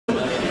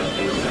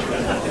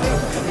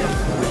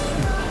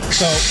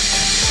So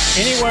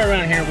anywhere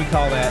around here we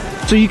call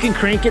that. So you can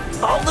crank it.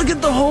 Oh, look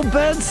at the whole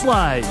bed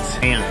slides.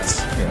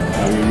 Ants.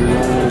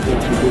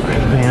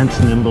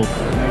 Advanced nimble.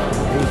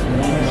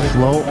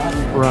 Slow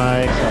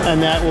ride.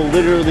 And that will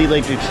literally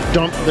like just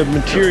dump the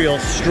material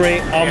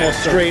straight,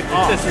 almost straight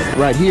off.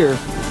 Right here,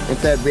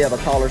 instead we have a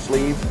collar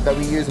sleeve that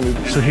we use.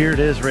 So here it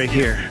is right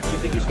here.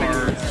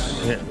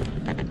 Yeah.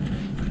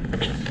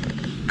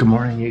 Good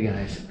morning, you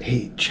guys.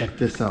 Hey, check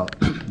this out.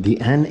 The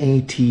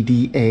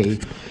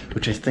NATDA,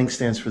 which I think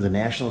stands for the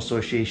National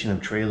Association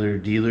of Trailer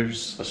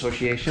Dealers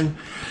Association,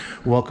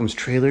 welcomes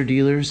trailer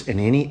dealers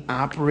and any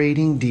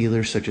operating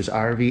dealers such as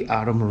RV,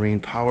 auto, marine,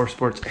 power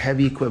sports,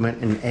 heavy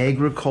equipment, and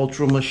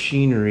agricultural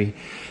machinery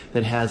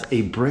that has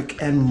a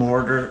brick and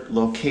mortar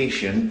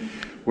location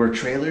where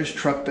trailers,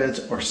 truck beds,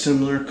 or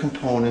similar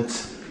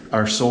components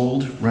are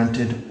sold,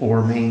 rented,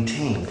 or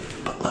maintained.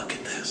 But look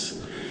at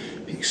this.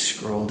 If you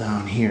scroll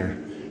down here,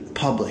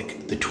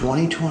 public, the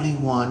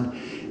 2021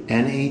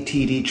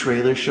 NATD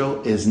Trailer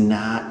Show is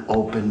not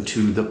open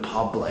to the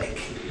public.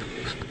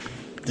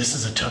 This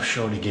is a tough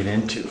show to get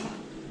into,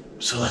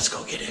 so let's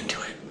go get into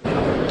it.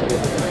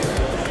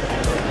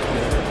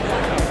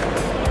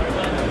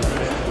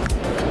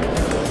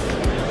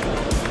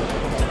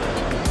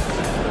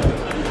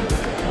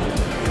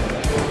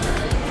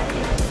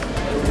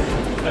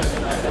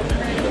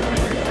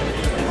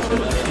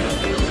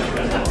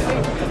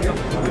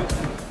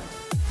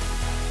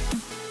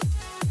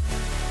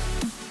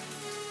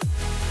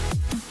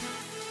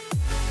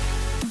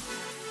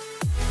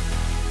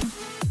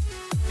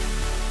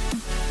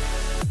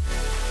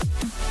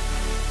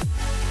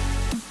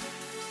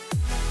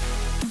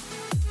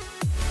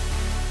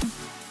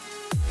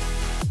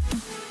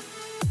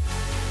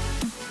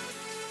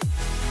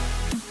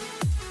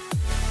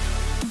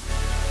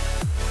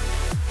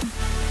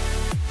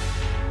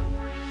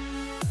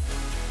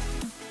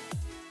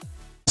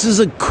 This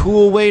is a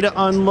cool way to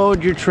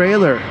unload your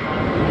trailer.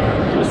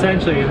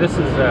 Essentially, this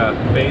is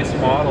a base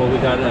model. We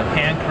got a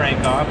hand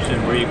crank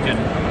option where you can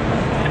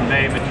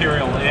convey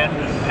material in,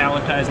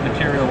 palletize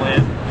material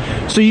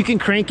in. So you can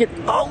crank it.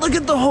 Oh, look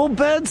at the whole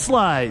bed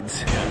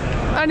slides.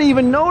 I didn't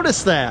even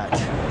notice that.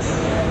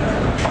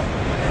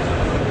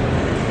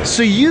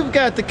 So you've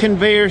got the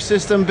conveyor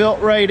system built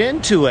right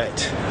into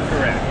it.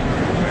 Correct.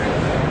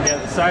 Yeah,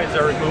 the sides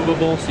are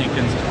removable, so you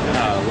can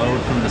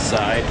load from the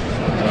side.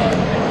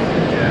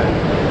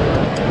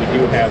 We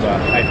do have a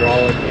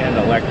hydraulic and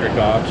electric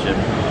option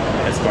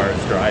as far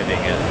as driving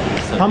it.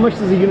 So how much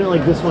does a unit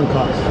like this one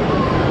cost?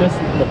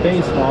 The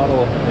base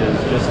model is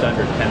just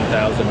under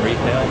 10,000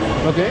 retail.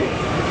 Okay.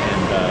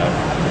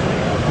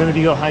 And then if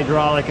you go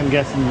hydraulic, I'm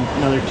guessing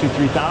another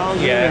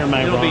 2,000-3,000. yeah, or am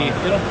I it'll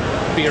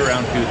wrong? be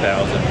around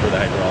 2,000 for the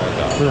hydraulic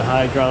option. For the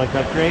hydraulic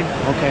upgrade?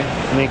 Okay,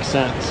 makes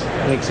sense.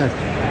 Makes sense.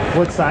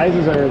 What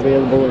sizes are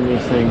available in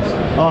these things?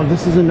 Oh,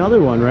 this is another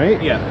one, right?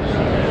 Yeah.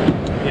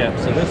 Yeah,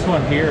 so this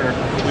one here,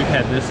 we've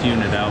had this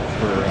unit out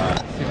for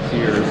 6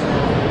 years.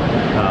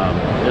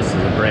 This is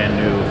a brand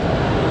new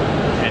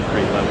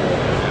entry-level,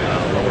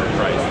 lower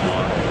price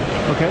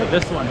model. Okay.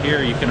 This one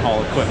here, you can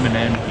haul equipment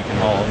in. You can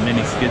haul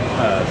mini skid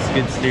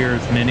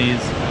steers,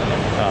 minis,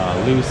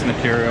 loose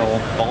material,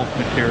 bulk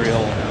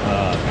material,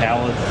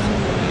 pallets,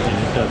 and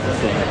it does the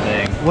same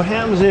thing. What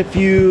happens if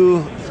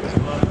you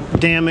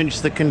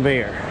damage the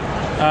conveyor?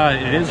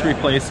 It is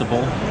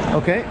replaceable.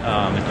 Okay.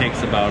 It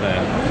takes about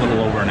a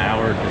little over an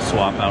hour to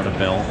swap out a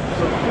belt.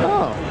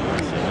 Oh.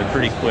 So they're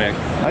pretty quick.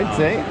 I'd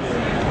say.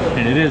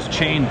 And it is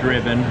chain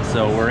driven,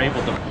 so we're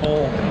able to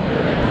pull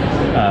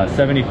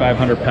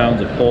 7,500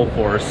 pounds of pull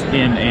force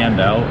in and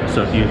out.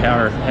 So if you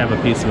have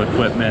a piece of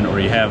equipment or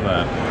you have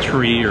a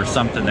tree or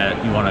something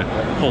that you want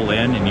to pull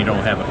in and you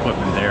don't have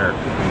equipment there,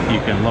 you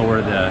can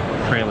lower the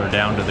trailer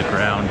down to the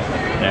ground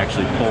and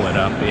actually pull it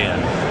up in.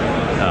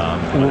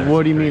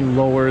 What do you mean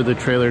lower the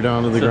trailer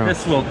down to the ground?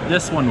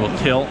 This one will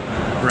tilt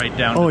right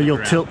down to the you'll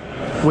ground. tilt.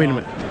 Wait a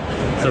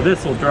minute. So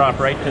this will drop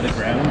right to the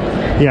ground.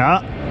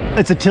 Yeah.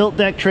 It's a tilt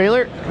deck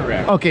trailer?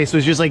 Correct. Okay, so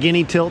it's just like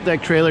any tilt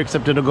deck trailer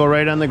except it'll go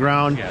right on the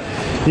ground.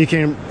 Yes. You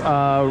can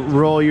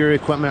roll your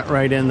equipment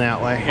right in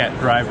that way. Yeah,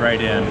 drive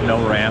right in,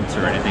 no ramps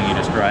or anything, you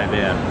just drive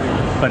in.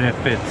 But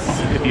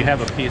if you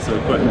have a piece of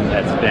equipment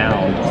that's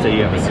down, say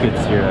you have a skid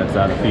steer that's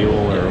out of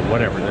fuel or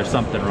whatever, there's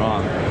something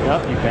wrong,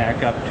 you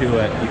back up to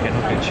it, you can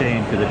hook a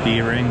chain to the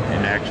D-ring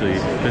and actually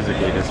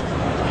physically just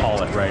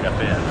haul it right up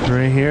in.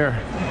 Right here.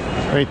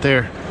 Right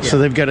there. Yeah. So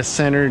they've got a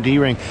center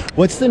D-ring.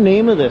 What's the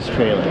name of this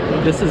trailer?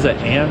 This is an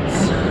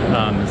ANTS.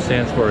 It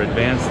stands for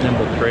Advanced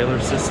Nimble Trailer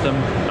System.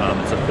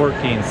 It's a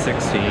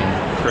 1416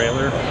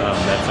 trailer.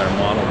 That's our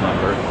model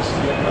number.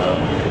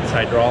 It's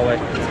hydraulic.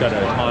 It's got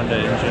a Honda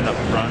engine up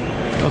front.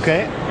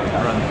 Okay.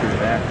 Run through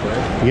that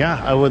quick. Yeah,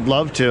 I would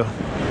love to.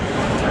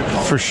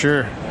 For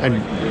sure.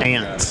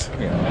 ANTS.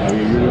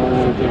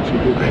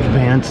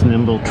 Advanced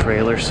Nimble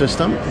Trailer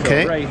System.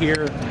 Okay. So right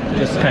here,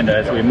 just kind of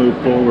as we move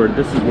forward,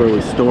 this is where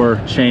we store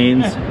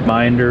chains,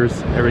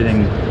 binders,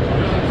 everything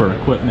for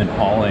equipment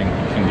hauling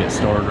can get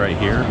stored right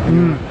here.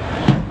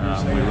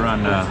 We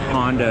run a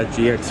Honda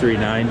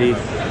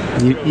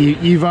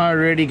GX390. You've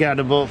already got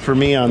a vote for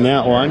me on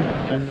that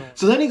one.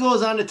 So then he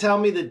goes on to tell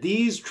me that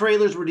these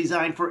trailers were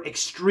designed for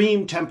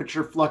extreme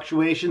temperature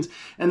fluctuations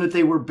and that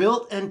they were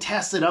built and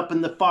tested up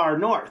in the far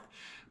north.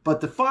 But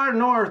the far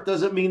north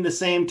doesn't mean the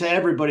same to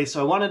everybody,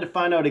 so I wanted to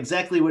find out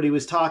exactly what he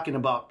was talking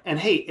about. And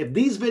hey, if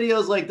these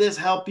videos like this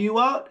help you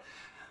out,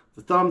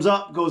 the thumbs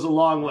up goes a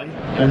long way.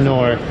 The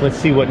north. Let's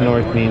see what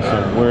north means.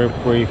 Where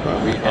are you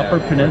from? Upper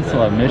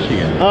Peninsula of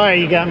Michigan. All right,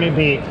 you got me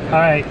beat. All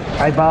right,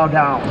 I bow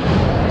down.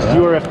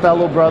 You are a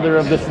fellow brother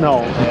of the snow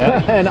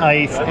and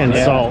ice and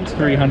salt.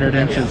 300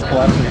 inches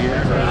plus a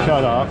year.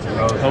 Shut up.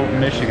 Houghton,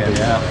 Michigan,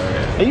 yeah.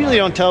 I usually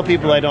don't tell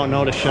people I don't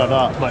know to shut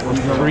up, but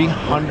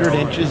 300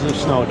 inches of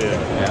snow, dude.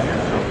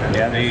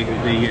 Yeah, I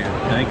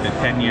think the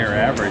 10-year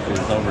average is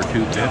over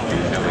 250.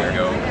 There we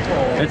go.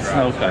 It's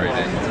snow country.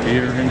 If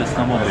you're into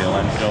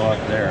snowmobiling, go up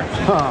there.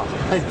 Huh,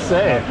 I'd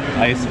say.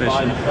 Ice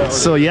fishing.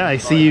 So yeah, I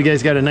see you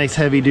guys got a nice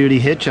heavy-duty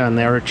hitch on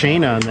there, or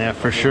chain on that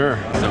for sure.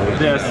 So with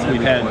this,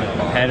 we've had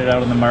it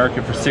out on the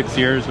market for 6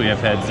 years. We have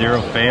had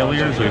 0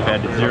 failures. We've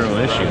had 0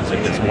 issues.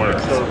 It just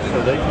works.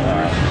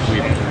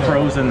 We've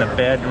frozen the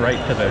bed right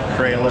to the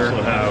trailer,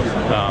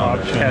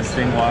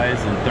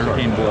 testing-wise, and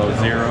 13 below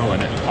 0,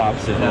 and it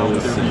pops it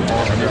loose.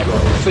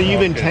 So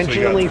you've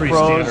intentionally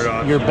froze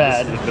your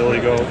bed to the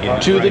trailer.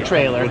 Right to the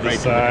trailer,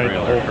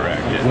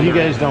 correct. Yeah. You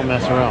guys don't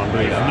mess around,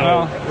 do you?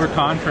 Well, we're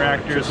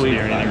contractors.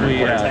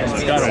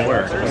 It's got to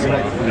work.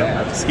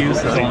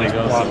 Excuses only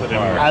go so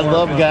far. I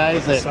love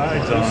guys that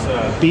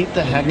beat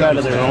the heck out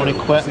of their own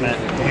equipment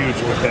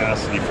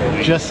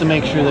just to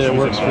make sure that it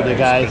works for the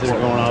guys that are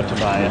going out to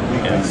buy it.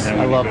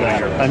 I love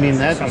that. I mean,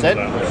 that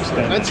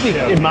speaks,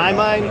 in my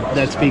mind,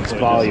 that speaks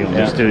volume.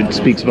 Yeah. It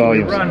speaks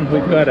volume.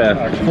 We've got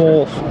a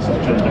full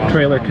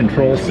trailer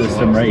control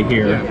system right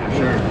here.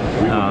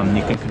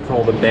 You can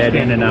control the bed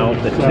in and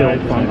out, the tilt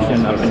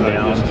function up and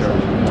down.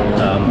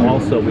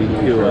 Also, we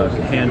do a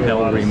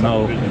handheld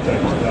remote.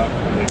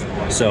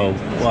 So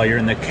while you're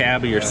in the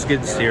cab of your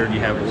skid steer and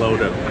you have a load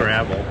of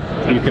gravel,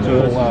 you can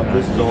pull up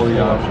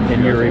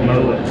in your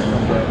remote,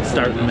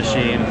 start the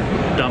machine,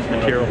 dump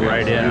material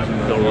right in,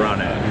 go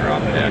run it.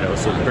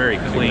 So it's very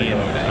clean,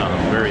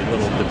 very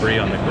little debris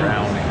on the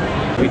ground.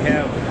 We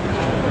have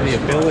the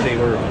ability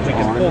where we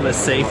can pull this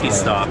safety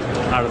stop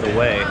out of the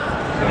way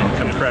and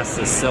compress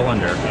this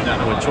cylinder,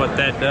 which what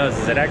that does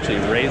is it actually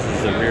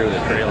raises the rear of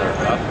the trailer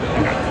up.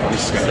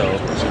 So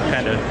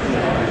kind of,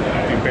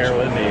 if you bear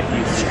with me, if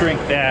you shrink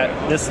that,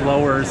 this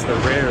lowers the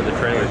rear of the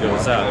trailer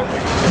goes up.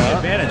 The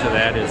advantage of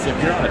that is if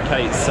you're on a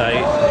tight site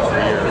or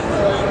you're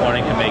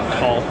wanting to make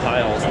tall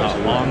piles, not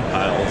long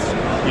piles,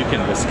 you can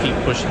just keep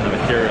pushing the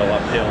material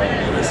uphill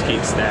and just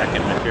keep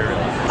stacking material.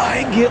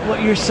 I get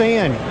what you're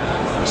saying.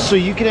 So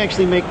you can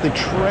actually make the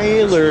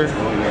trailer,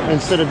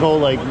 instead of go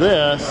like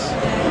this,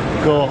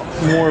 go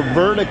more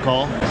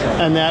vertical,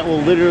 and that will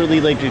literally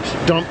like just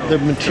dump the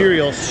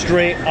material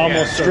straight,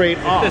 almost straight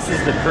off. This is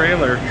the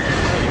trailer.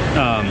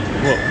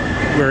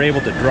 We're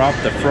able to drop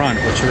the front,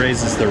 which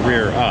raises the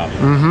rear up.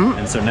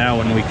 And so now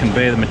when we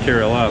convey the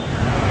material up,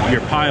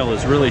 your pile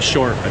is really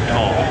short but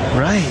tall.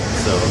 Right.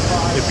 So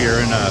if you're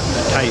in a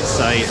tight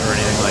site or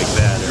anything like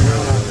that.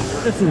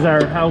 This is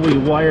how we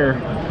wire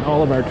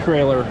all of our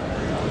trailer.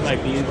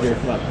 Might be easier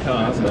from up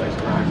top, but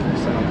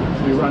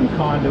we run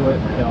conduit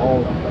to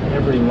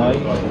every light,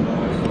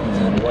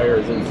 and the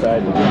wires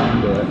inside the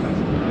conduit.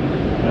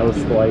 No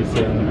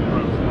splicing.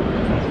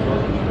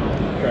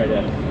 Try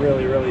to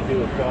really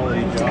do a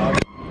quality job.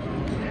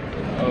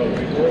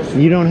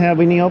 You don't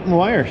have any open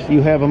wires.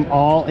 You have them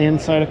all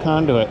inside a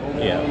conduit.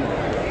 Yeah.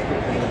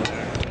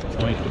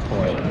 Point to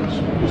point.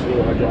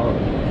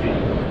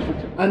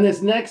 On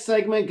this next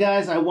segment,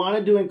 guys, I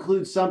wanted to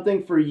include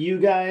something for you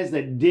guys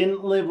that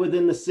didn't live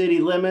within the city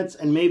limits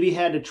and maybe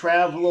had to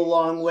travel a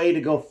long way to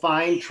go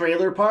find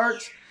trailer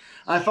parts.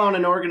 I found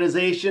an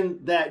organization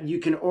that you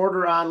can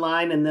order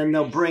online and then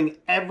they'll bring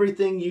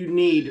everything you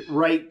need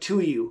right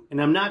to you.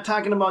 And I'm not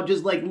talking about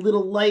just like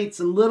little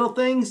lights and little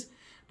things,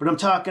 but I'm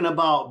talking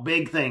about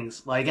big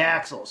things like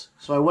axles.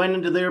 So I went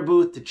into their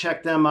booth to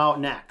check them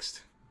out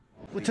next.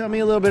 Well, tell me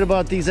a little bit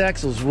about these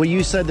axles. Well,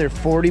 you said they're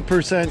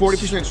 40%?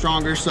 40%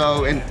 stronger,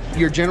 so, and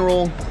your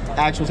general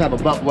axles have a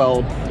butt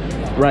weld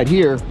right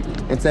here.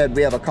 Instead,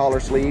 we have a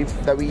collar sleeve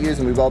that we use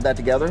and we weld that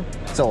together.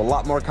 So a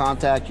lot more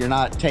contact. You're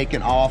not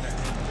taking off,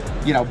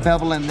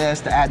 beveling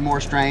this to add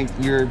more strength.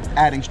 You're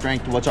adding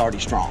strength to what's already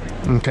strong.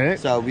 Okay.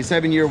 So we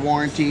 7-year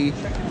warranty,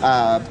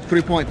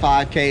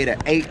 3.5K to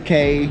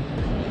 8K,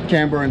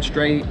 camber and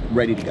straight,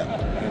 ready to go.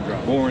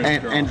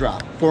 And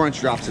drop.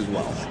 4-inch drops as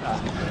well.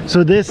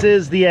 So this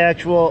is the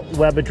actual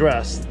web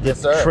address, the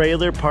Yes, sir.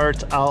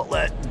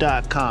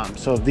 trailerpartsoutlet.com.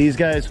 So if these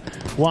guys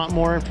want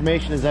more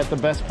information, is that the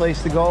best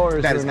place to go?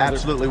 Or That is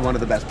absolutely one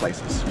of the best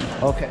places.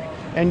 Okay.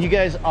 And you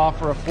guys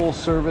offer a full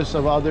service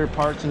of other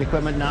parts and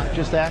equipment, not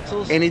just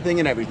axles? Anything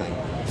and everything.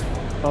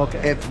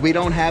 Okay. If we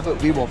don't have it,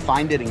 we will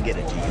find it and get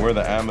it to you. We're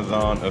the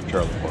Amazon of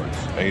trailer parts,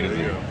 A to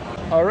Z.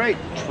 All right,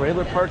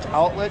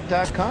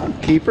 trailerpartsoutlet.com.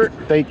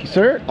 Kiefer, thank you,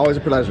 sir. Always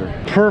a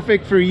pleasure.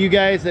 Perfect for you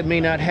guys that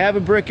may not have a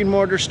brick and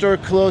mortar store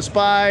close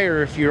by,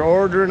 or if you're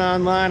ordering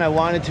online, I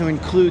wanted to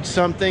include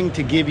something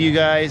to give you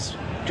guys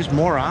just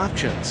more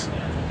options.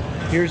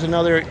 Here's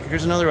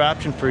another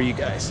option for you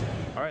guys.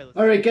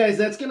 All right, guys,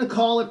 that's going to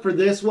call it for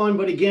this one.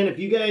 But again, if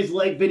you guys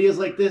like videos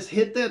like this,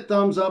 hit that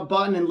thumbs up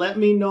button and let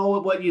me know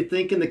what you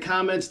think in the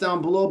comments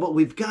down below. But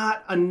we've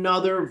got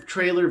another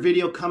trailer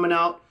video coming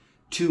out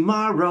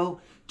tomorrow.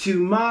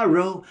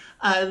 Tomorrow,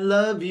 I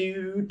love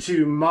you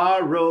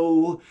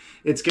tomorrow.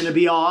 It's going to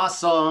be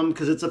awesome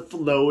because it's a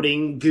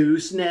floating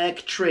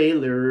gooseneck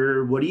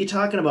trailer. What are you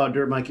talking about,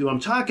 Dirt Monkey? What I'm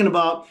talking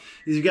about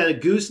is you've got a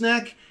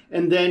gooseneck,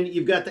 and then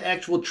you've got the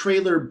actual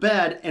trailer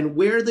bed, and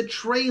where the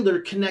trailer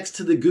connects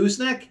to the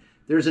gooseneck,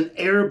 there's an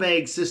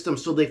airbag system,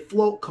 so they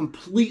float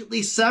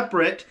completely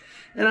separate.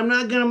 And I'm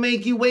not going to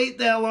make you wait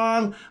that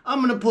long.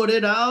 I'm going to put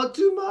it out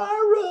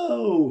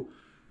tomorrow.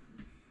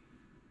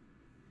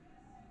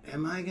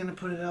 Am I going to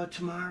put it out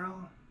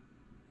tomorrow?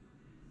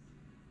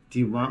 Do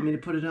you want me to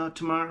put it out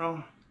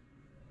tomorrow?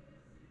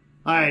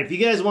 All right, if you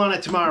guys want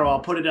it tomorrow, I'll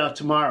put it out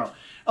tomorrow.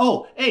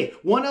 Oh, hey,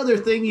 one other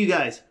thing, you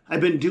guys.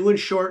 I've been doing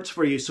shorts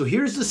for you. So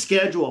here's the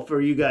schedule for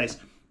you guys.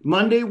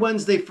 Monday,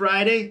 Wednesday,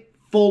 Friday,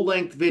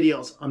 full-length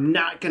videos. I'm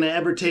not going to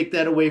ever take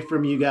that away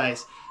from you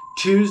guys.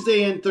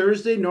 Tuesday and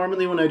Thursday,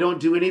 normally when I don't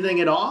do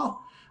anything at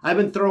all, I've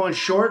been throwing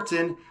shorts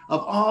in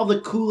of all the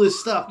coolest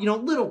stuff. You know,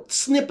 little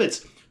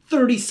snippets.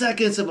 30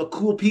 seconds of a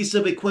cool piece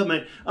of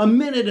equipment, a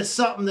minute of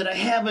something that I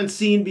haven't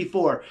seen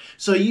before.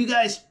 So you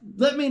guys,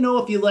 let me know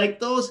if you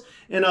like those,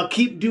 and I'll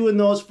keep doing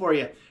those for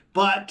you.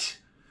 But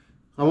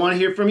I want to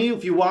hear from you.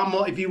 If you want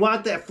more, if you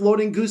want that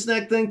floating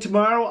gooseneck thing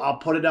tomorrow, I'll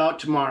put it out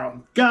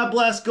tomorrow. God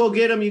bless. Go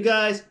get them, you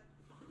guys.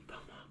 Thumb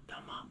up,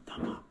 thumb up,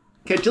 thumb up.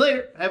 Catch you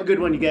later. Have a good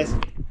one, you guys.